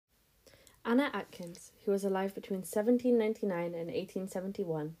Anna Atkins, who was alive between 1799 and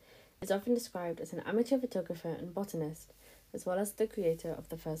 1871, is often described as an amateur photographer and botanist, as well as the creator of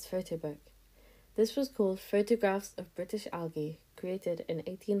the first photo book. This was called Photographs of British Algae, created in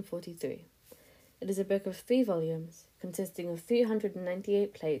 1843. It is a book of 3 volumes, consisting of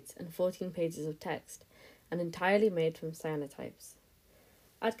 398 plates and 14 pages of text, and entirely made from cyanotypes.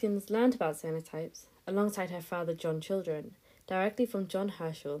 Atkins learned about cyanotypes, alongside her father John Children, directly from John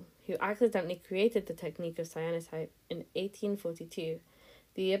Herschel, who accidentally created the technique of cyanotype in 1842,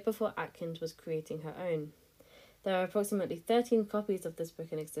 the year before Atkins was creating her own. There are approximately 13 copies of this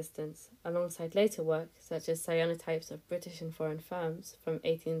book in existence, alongside later work such as Cyanotypes of British and Foreign Ferns from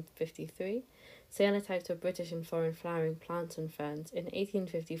 1853, Cyanotypes of British and Foreign Flowering Plants and Ferns in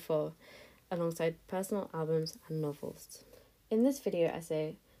 1854, alongside personal albums and novels. In this video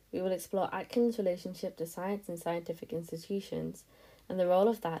essay, we will explore Atkins' relationship to science and scientific institutions, and the role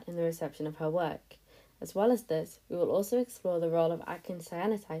of that in the reception of her work. As well as this, we will also explore the role of Atkins'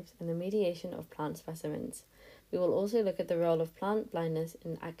 cyanotypes in the mediation of plant specimens. We will also look at the role of plant blindness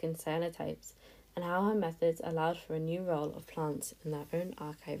in Atkins' cyanotypes, and how her methods allowed for a new role of plants in their own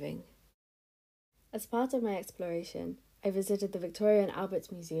archiving. As part of my exploration, I visited the Victoria and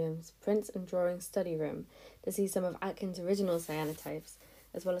Albert's Museum's Prints and Drawings Study Room to see some of Atkins' original cyanotypes,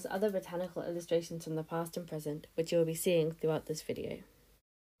 as well as other botanical illustrations from the past and present, which you will be seeing throughout this video.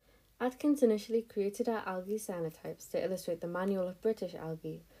 Atkins initially created her algae cyanotypes to illustrate the Manual of British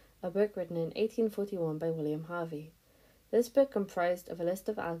Algae, a book written in 1841 by William Harvey. This book comprised of a list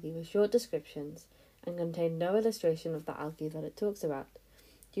of algae with short descriptions and contained no illustration of the algae that it talks about.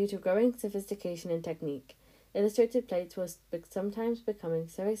 Due to growing sophistication in technique, illustrated plates were sometimes becoming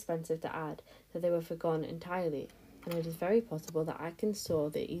so expensive to add that they were forgone entirely, and it is very possible that Atkins saw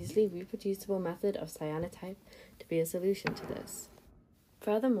the easily reproducible method of cyanotype to be a solution to this.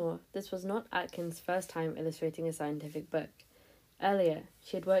 Furthermore, this was not Atkins' first time illustrating a scientific book. Earlier,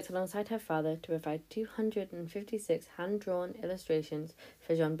 she had worked alongside her father to provide 256 hand-drawn illustrations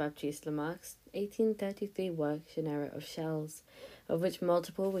for Jean-Baptiste Lamarck's 1833 work Genera of Shells, of which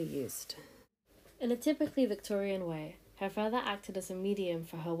multiple were used. In a typically Victorian way, her father acted as a medium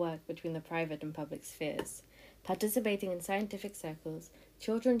for her work between the private and public spheres. Participating in scientific circles,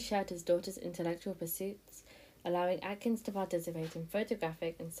 Children shared his daughter's intellectual pursuits, allowing Atkins to participate in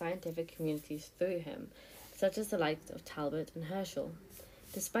photographic and scientific communities through him, such as the likes of Talbot and Herschel.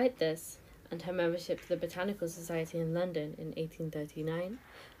 Despite this, and her membership to the Botanical Society in London in 1839,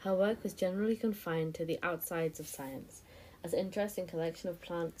 her work was generally confined to the outsides of science, as interest in collection of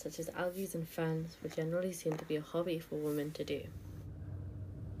plants such as algae and ferns were generally seen to be a hobby for women to do.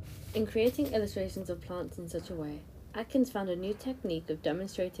 In creating illustrations of plants in such a way, Atkins found a new technique of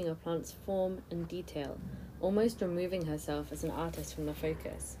demonstrating a plant's form and detail, almost removing herself as an artist from the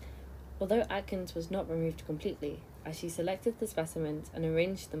focus. Although Atkins was not removed completely, as she selected the specimens and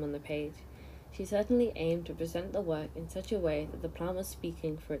arranged them on the page, she certainly aimed to present the work in such a way that the plant was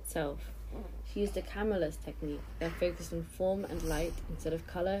speaking for itself. She used a cameraless technique that focused on form and light instead of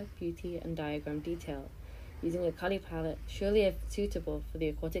colour, beauty, and diagram detail, using a colour palette surely suitable for the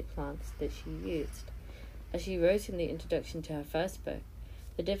aquatic plants that she used. As she wrote in the introduction to her first book,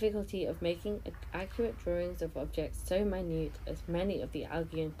 the difficulty of making accurate drawings of objects so minute as many of the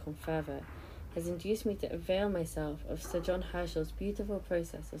algae and conferva has induced me to avail myself of Sir John Herschel's beautiful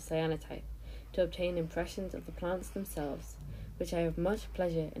process of cyanotype to obtain impressions of the plants themselves, which I have much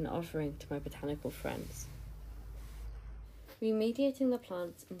pleasure in offering to my botanical friends. Remediating the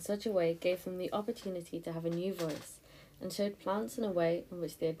plants in such a way gave them the opportunity to have a new voice, and showed plants in a way in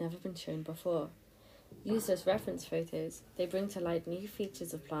which they had never been shown before. Used as reference photos, they bring to light new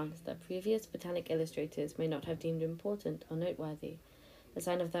features of plants that previous botanic illustrators may not have deemed important or noteworthy, a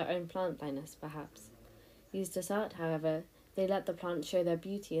sign of their own plant blindness, perhaps. Used as art, however, they let the plants show their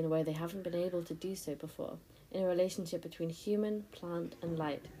beauty in a way they haven't been able to do so before, in a relationship between human, plant, and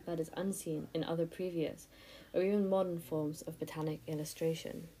light that is unseen in other previous, or even modern forms of botanic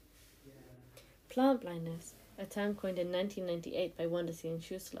illustration. Plant blindness, a term coined in 1998 by Wondersee and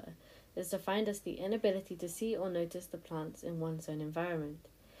Schussler, is defined as the inability to see or notice the plants in one's own environment.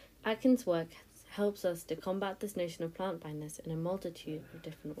 Atkins' work helps us to combat this notion of plant blindness in a multitude of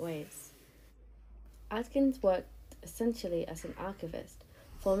different ways. Atkins worked essentially as an archivist,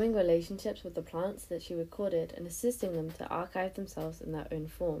 forming relationships with the plants that she recorded and assisting them to archive themselves in their own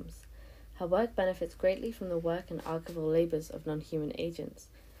forms. Her work benefits greatly from the work and archival labours of non-human agents,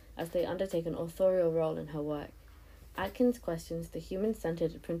 as they undertake an authorial role in her work. Atkins questions the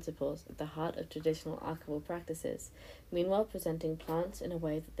human-centered principles at the heart of traditional archival practices, meanwhile presenting plants in a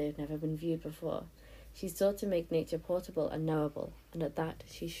way that they have never been viewed before. She sought to make nature portable and knowable, and at that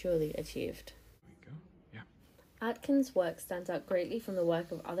she surely achieved. There we go. Yeah. Atkins' work stands out greatly from the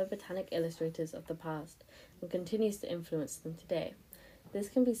work of other botanic illustrators of the past and continues to influence them today. This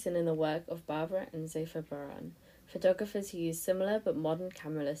can be seen in the work of Barbara and Zephyr Baran, photographers who use similar but modern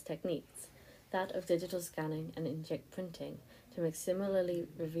cameraless techniques, that of digital scanning and inkjet printing, to make similarly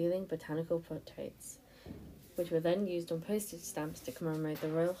revealing botanical portraits, which were then used on postage stamps to commemorate the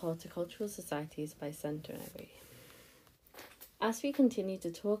Royal Horticultural Society's bicentenary. As we continue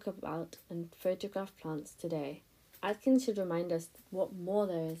to talk about and photograph plants today, Atkins should remind us what more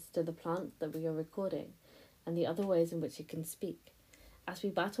there is to the plant that we are recording and the other ways in which it can speak. As we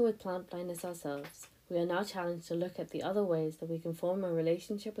battle with plant blindness ourselves, we are now challenged to look at the other ways that we can form a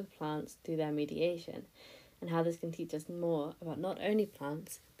relationship with plants through their mediation, and how this can teach us more about not only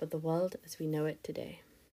plants, but the world as we know it today.